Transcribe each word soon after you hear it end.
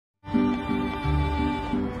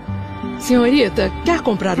Senhorita, quer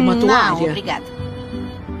comprar uma toalha? Não, obrigada.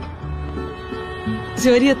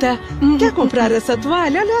 Senhorita, quer comprar essa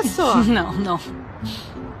toalha? Olha só. Não, não.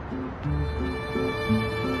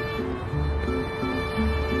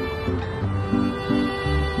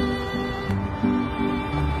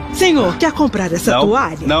 Senhor, quer comprar essa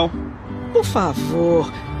toalha? Não. Por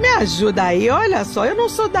favor, me ajuda aí. Olha só, eu não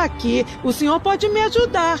sou daqui. O senhor pode me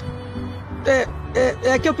ajudar.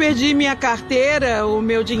 É que eu perdi minha carteira, o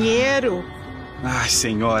meu dinheiro. Ai,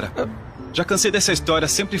 senhora. Já cansei dessa história.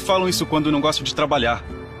 Sempre falam isso quando não gostam de trabalhar.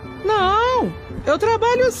 Não, eu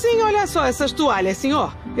trabalho sim. Olha só essas toalhas,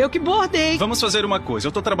 senhor. Eu que bordei. Vamos fazer uma coisa.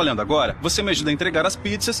 Eu tô trabalhando agora. Você me ajuda a entregar as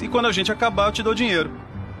pizzas e quando a gente acabar eu te dou dinheiro.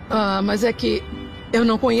 Ah, mas é que eu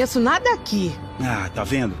não conheço nada aqui. Ah, tá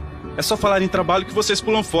vendo? É só falar em trabalho que vocês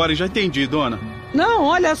pulam fora. Já entendi, dona. Não,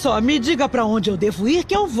 olha só. Me diga pra onde eu devo ir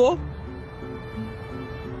que eu vou.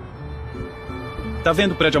 Tá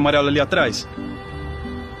vendo o prédio amarelo ali atrás?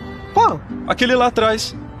 Qual? Aquele lá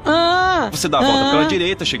atrás. Ah! Você dá a volta pela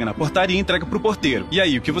direita, chega na portaria e entrega pro porteiro. E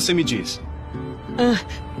aí, o que você me diz?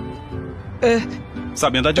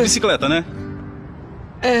 Sabe andar de bicicleta, né?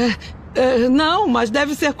 Não, mas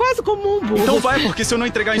deve ser quase como um burro. Então vai, porque se eu não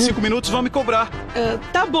entregar em 5 minutos, vão me cobrar.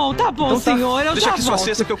 Tá bom, Então senhor, eu Deixa já aqui volto. sua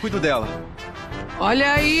cesta que eu cuido dela.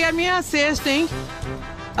 Olha aí a minha cesta, hein?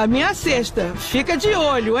 A minha cesta. Fica de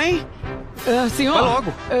olho, hein? Senhor... Vai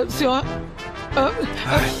logo. Senhor...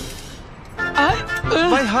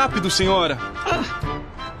 Vai rápido, senhora.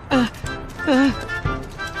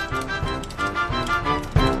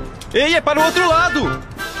 Ei, é para o outro lado!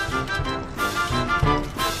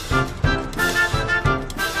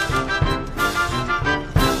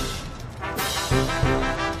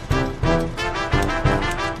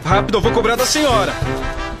 Rápido, eu vou cobrar da senhora.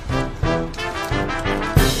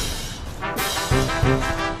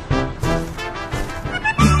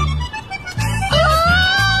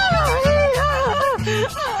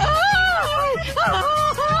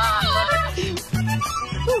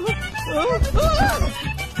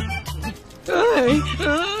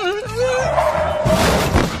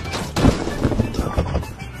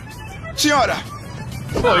 Senhora!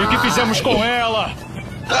 E o que fizemos com ela?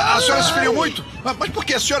 A senhora se feriu muito? Mas por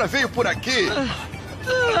que a senhora veio por aqui?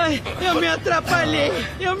 Ai, eu me atrapalhei.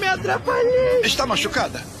 Está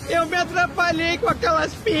machucada? Eu me atrapalhei com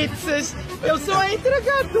aquelas pizzas. Eu sou a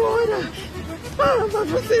entregadora. Mas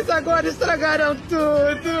vocês agora estragaram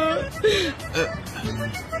tudo.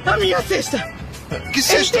 A minha cesta. Que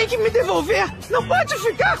cesta? Eles têm que me devolver. Não pode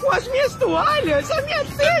ficar com as minhas toalhas. A minha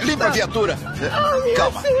cesta. Limpa a viatura. Minha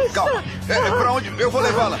Calma, cesta. calma. Pra onde? Eu vou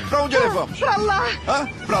levá-la. Pra onde levamos? Pra lá. Hã?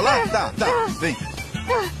 Pra lá? Tá. Vem.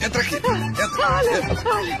 Entra aqui. Entra.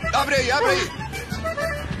 Olha. Abre aí.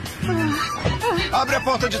 Abre a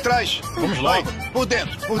porta de trás. Vamos lá. Vai, por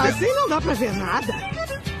dentro. Assim não dá pra ver nada.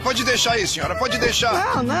 Pode deixar aí, senhora. Pode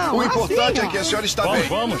deixar. Não. O importante assim, é que a senhora está Vamos, bem.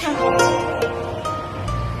 vamos.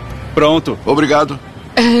 Pronto. Obrigado.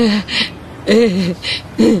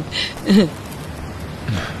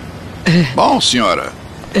 Bom, senhora.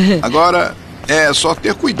 Agora é só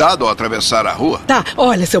ter cuidado ao atravessar a rua. Tá,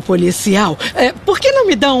 olha, seu policial. Por que não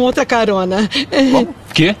me dão outra carona? Como?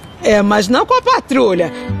 Quê? Mas não com a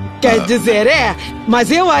patrulha. Quer dizer, mas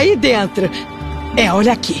eu aí dentro.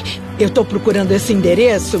 Olha aqui. Eu tô procurando esse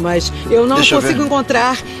endereço, mas eu não Deixa eu consigo ver.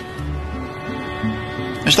 encontrar.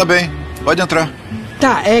 Está bem. Pode entrar.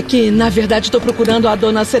 Tá, é que na verdade estou procurando a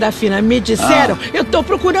dona Serafina. Me disseram, eu tô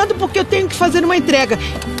procurando porque eu tenho que fazer uma entrega.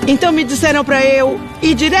 Então me disseram pra eu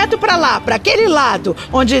ir direto pra lá, pra aquele lado,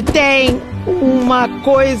 onde tem uma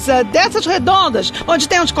coisa dessas redondas, onde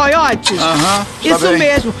tem uns coiotes. Tá Isso bem.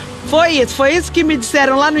 mesmo. Foi isso que me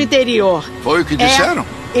disseram lá no interior. Foi o que disseram?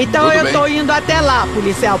 Então Tudo eu bem. tô indo até lá,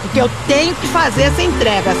 policial, porque eu tenho que fazer essa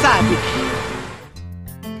entrega, sabe?